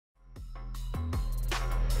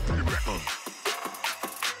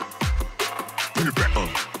Hi,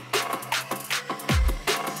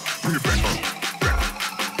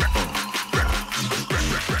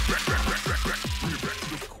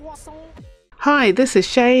 this is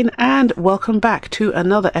Chaynne, and welcome back to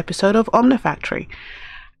another episode of Omnifactory.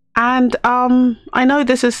 And I know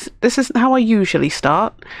this isn't how I usually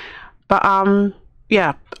start, but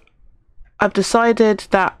yeah, I've decided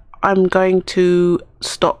that I'm going to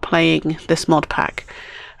stop playing this mod pack.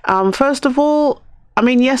 First of all, I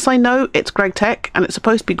mean, yes, I know it's Greg Tech and it's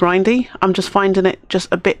supposed to be grindy. I'm just finding it just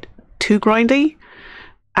a bit too grindy.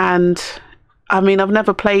 And I mean, I've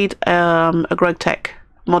never played a Greg Tech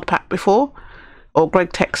mod pack before, or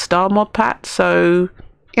Greg Tech Star mod pack, so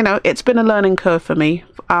you know, it's been a learning curve for me.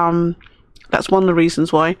 That's one of the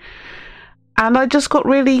reasons why. And I just got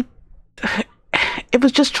really, it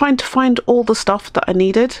was just trying to find all the stuff that I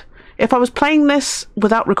needed. If I was playing this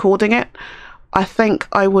without recording it, I think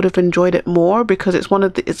I would have enjoyed it more, because it's one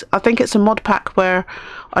of the, I think it's a mod pack where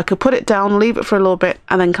I could put it down, leave it for a little bit,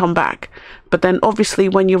 and then come back. But then obviously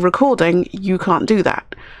when you're recording, you can't do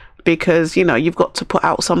that, because, you know, you've got to put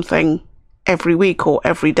out something every week or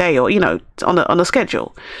every day, or, you know, on a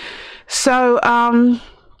schedule. So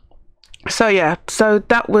yeah, so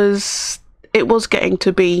that was, it was getting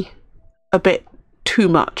to be a bit too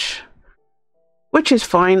much, which is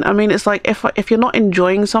fine. I mean, it's like, if you're not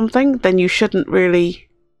enjoying something, then you shouldn't really,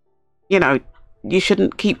 you know, you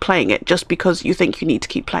shouldn't keep playing it just because you think you need to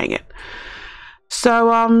keep playing it.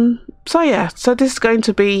 So so yeah, so this is going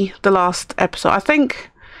to be the last episode. I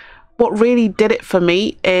think what really did it for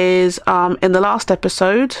me is in the last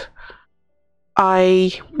episode,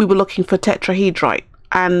 we were looking for tetrahedrite,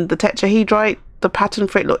 and the tetrahedrite, the pattern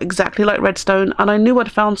for it looked exactly like redstone, and I knew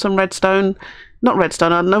I'd found some redstone, not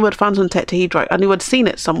redstone, I knew I'd found some tetrahedrite, I knew I'd seen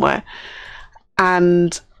it somewhere,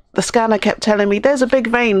 and the scanner kept telling me there's a big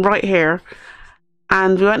vein right here,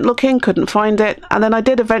 and we went looking, couldn't find it, and then I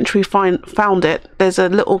did eventually found it. There's a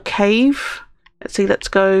little cave. Let's see, let's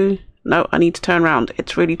go. No, I need to turn around.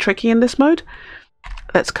 It's really tricky in this mode.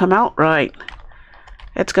 Let's come out. Right.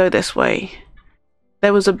 Let's go this way.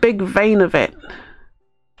 There was a big vein of it,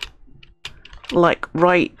 like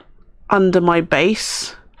right under my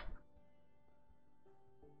base.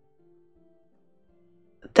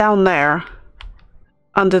 Down there,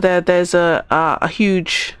 under there, there's a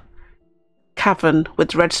huge cavern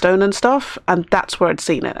with redstone and stuff, and that's where I'd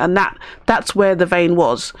seen it. And that's where the vein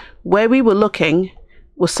was. Where we were looking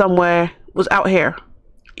was out here.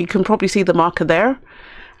 You can probably see the marker there,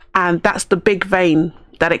 and that's the big vein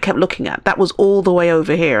that it kept looking at. That was all the way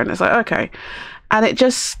over here, and it's like, okay. And it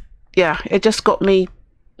just, yeah, it just got me.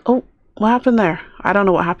 Oh, what happened there? I don't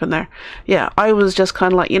know what happened there. Yeah, I was just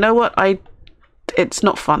kind of like, you know what, it's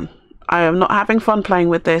not fun. I am not having fun playing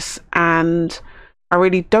with this, and I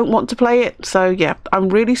really don't want to play it. So yeah, I'm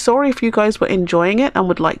really sorry if you guys were enjoying it and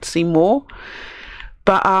would like to see more.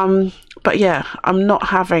 But yeah, I'm not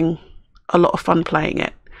having a lot of fun playing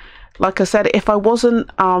it. Like I said, if I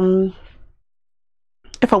wasn't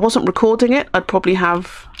recording it, I'd probably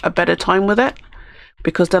have a better time with it,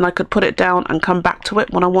 because then I could put it down and come back to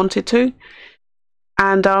it when I wanted to.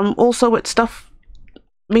 And also with stuff,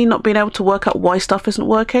 me not being able to work out why stuff isn't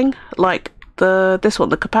working, like this one,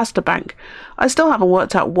 the capacitor bank, I still haven't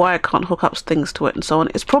worked out why I can't hook up things to it and so on.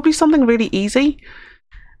 It's probably something really easy,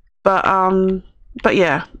 but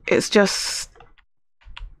yeah, it's just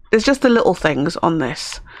the little things on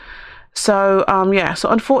this. So yeah, so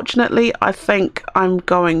unfortunately I think I'm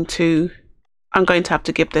going to have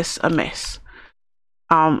to give this a miss.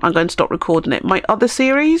 I'm going to stop recording it. My other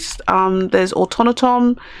series, there's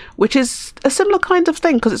Automaton, which is a similar kind of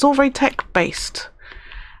thing, because it's all very tech based,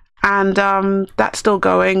 and that's still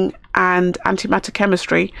going. And antimatter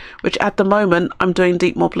chemistry, which at the moment I'm doing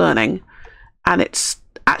deep mob learning, and it's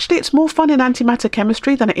more fun in antimatter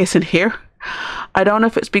chemistry than it is in here. I don't know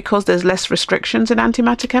if it's because there's less restrictions in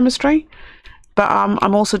antimatter chemistry, but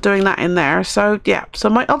I'm also doing that in there. So yeah, so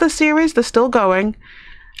my other series, they're still going,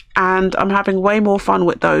 and I'm having way more fun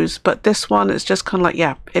with those. But this one is just kind of like,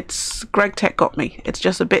 yeah, it's Greg Tech got me. It's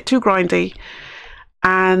just a bit too grindy,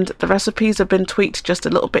 and the recipes have been tweaked just a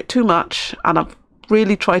little bit too much, and I've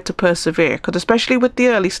really tried to persevere, because especially with the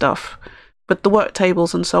early stuff, with the work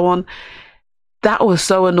tables and so on, that was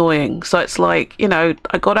so annoying. So it's like, you know,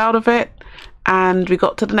 I got out of it and we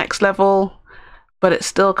got to the next level, but it's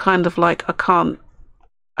still kind of like, I can't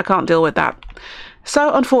deal with that.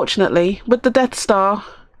 So unfortunately, with the Death Star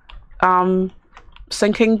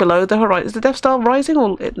sinking below the horizon, is the Death Star rising,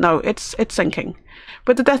 or no, it's sinking.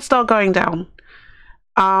 With the Death Star going down,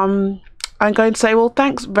 I'm going to say, well,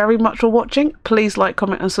 thanks very much for watching. Please like,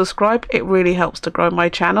 comment and subscribe. It really helps to grow my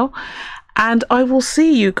channel. And I will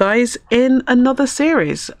see you guys in another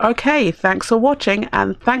series. Okay, thanks for watching,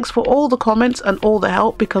 and thanks for all the comments and all the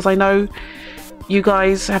help, because I know you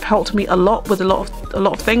guys have helped me a lot with a lot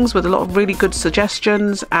of things, with a lot of really good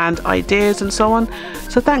suggestions and ideas and so on.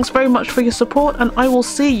 So thanks very much for your support, and I will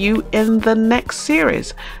see you in the next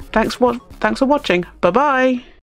series. Thanks for watching. Bye bye.